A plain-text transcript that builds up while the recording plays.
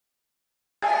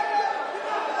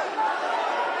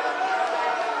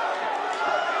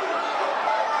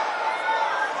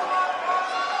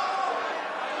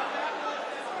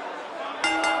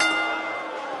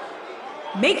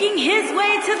making his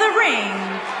way to the ring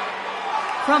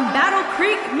from Battle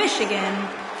Creek, Michigan,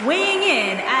 weighing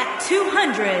in at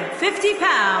 250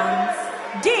 pounds,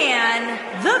 Dan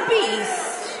the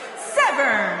Beast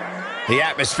Severn. The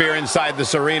atmosphere inside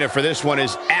this arena for this one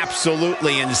is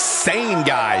absolutely insane,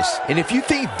 guys. And if you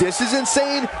think this is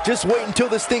insane, just wait until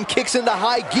this thing kicks into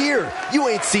high gear. You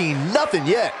ain't seen nothing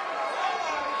yet.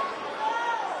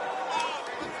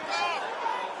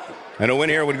 And a win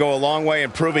here would go a long way in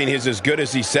proving he's as good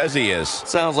as he says he is.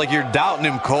 Sounds like you're doubting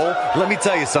him, Cole. Let me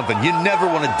tell you something. You never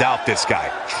want to doubt this guy.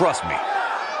 Trust me.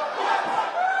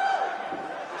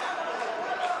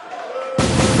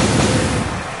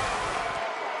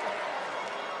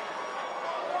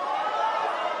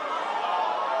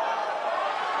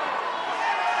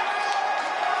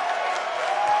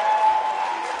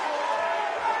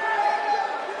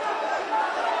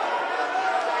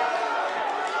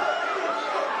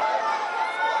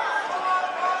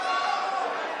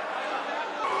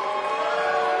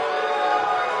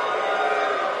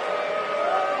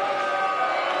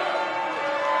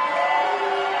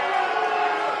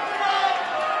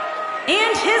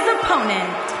 And his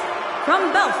opponent,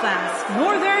 from Belfast,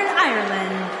 Northern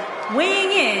Ireland,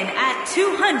 weighing in at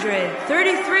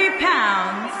 233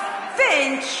 pounds,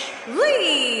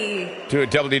 Finlay. Two of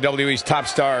WWE's top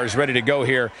stars ready to go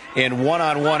here in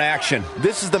one-on-one action.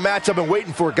 This is the match I've been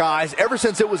waiting for, guys. Ever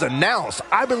since it was announced,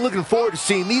 I've been looking forward to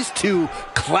seeing these two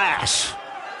clash.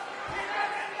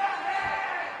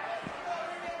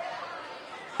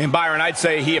 And Byron, I'd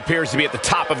say he appears to be at the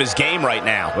top of his game right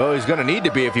now. Well, he's going to need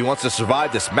to be if he wants to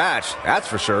survive this match, that's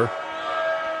for sure.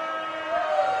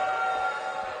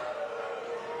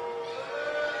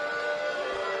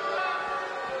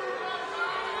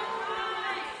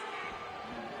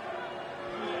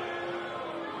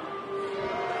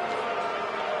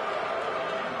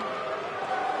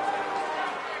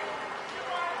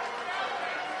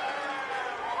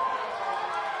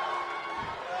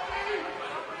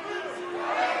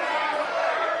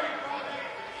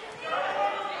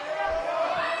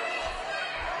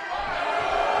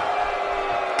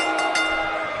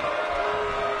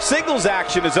 Singles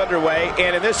action is underway,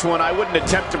 and in this one, I wouldn't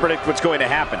attempt to predict what's going to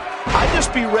happen. I'd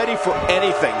just be ready for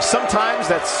anything. Sometimes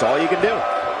that's all you can do.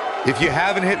 If you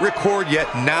haven't hit record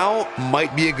yet, now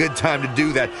might be a good time to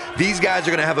do that. These guys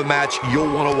are going to have a match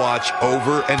you'll want to watch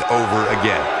over and over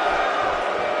again.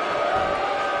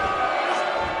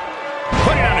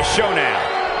 Putting on a show now.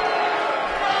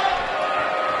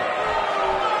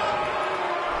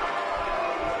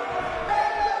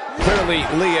 Clearly,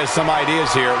 Lee has some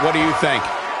ideas here. What do you think?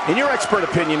 In your expert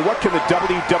opinion, what can the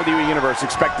WWE Universe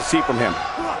expect to see from him?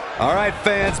 All right,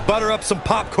 fans, butter up some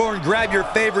popcorn, grab your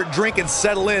favorite drink, and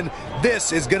settle in.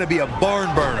 This is going to be a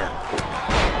barn burner.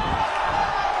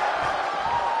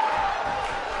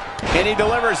 And he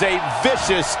delivers a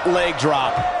vicious leg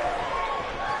drop.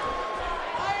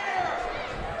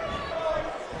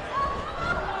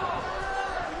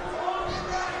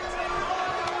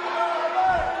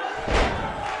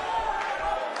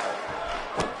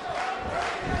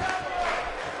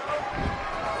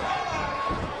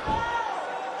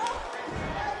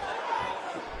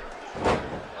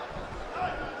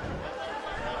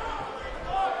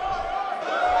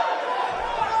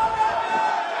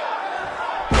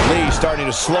 Starting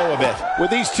to slow a bit. With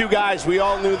these two guys, we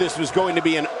all knew this was going to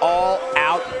be an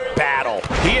all-out battle.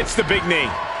 He hits the big knee.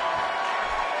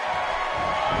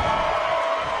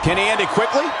 Can he end it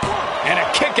quickly? And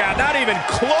a kick out, not even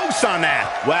close on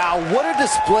that. Wow, what a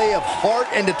display of heart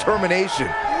and determination.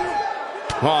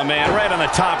 Oh, man, right on the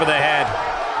top of the head.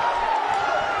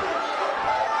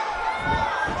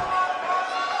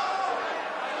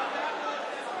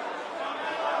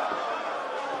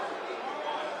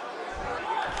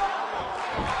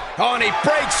 Oh, and he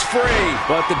breaks free.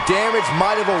 But the damage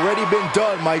might have already been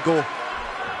done, Michael.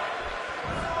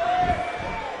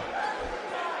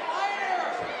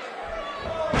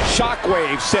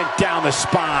 Shockwave sent down the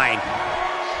spine.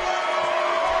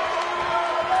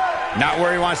 Not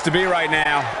where he wants to be right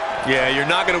now. Yeah, you're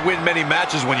not going to win many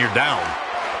matches when you're down.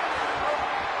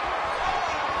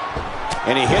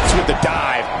 And he hits with the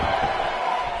dive.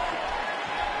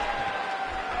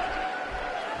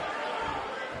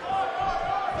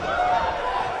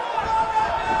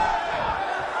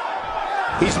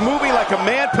 He's moving like a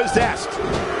man possessed.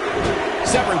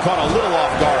 Severn caught a little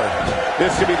off guard.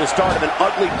 This could be the start of an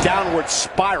ugly downward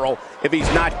spiral if he's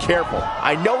not careful.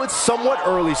 I know it's somewhat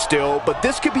early still, but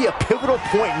this could be a pivotal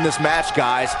point in this match,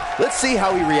 guys. Let's see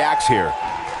how he reacts here.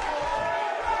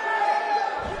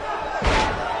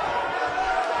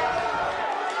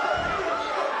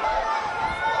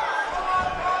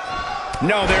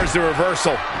 No, there's the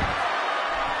reversal.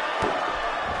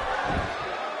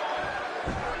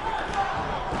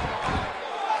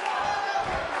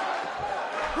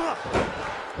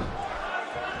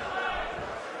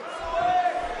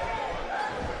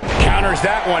 counters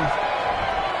that one.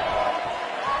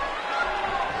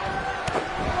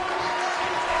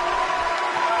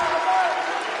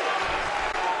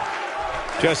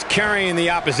 Just carrying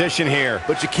the opposition here.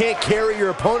 But you can't carry your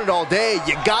opponent all day.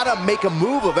 You gotta make a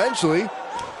move eventually.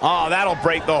 Oh, that'll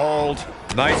break the hold.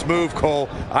 Nice move, Cole.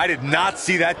 I did not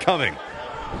see that coming.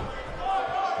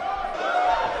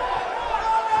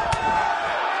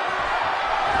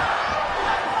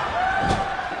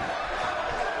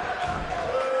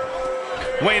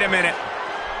 Wait a minute.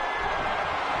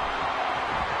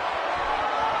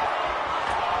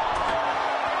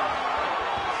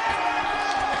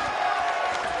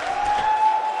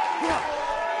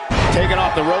 Taking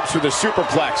off the ropes with a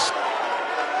superplex.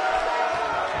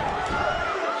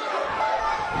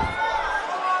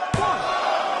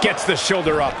 Gets the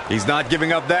shoulder up. He's not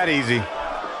giving up that easy.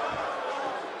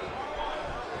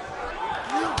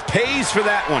 Pays for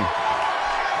that one.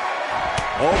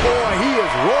 Oh boy, he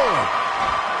is rolling.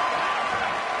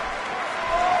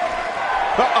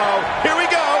 Uh-oh, here we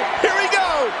go, here we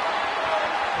go.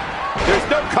 There's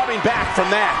no coming back from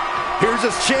that. Here's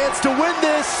his chance to win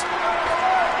this.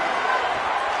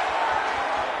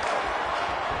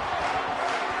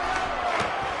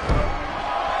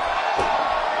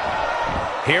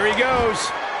 Here he goes.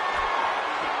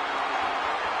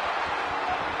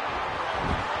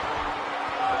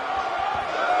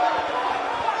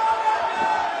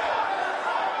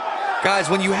 Guys,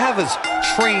 when you have as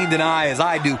trained an eye as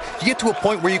I do, you get to a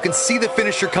point where you can see the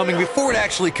finisher coming before it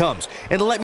actually comes. And let me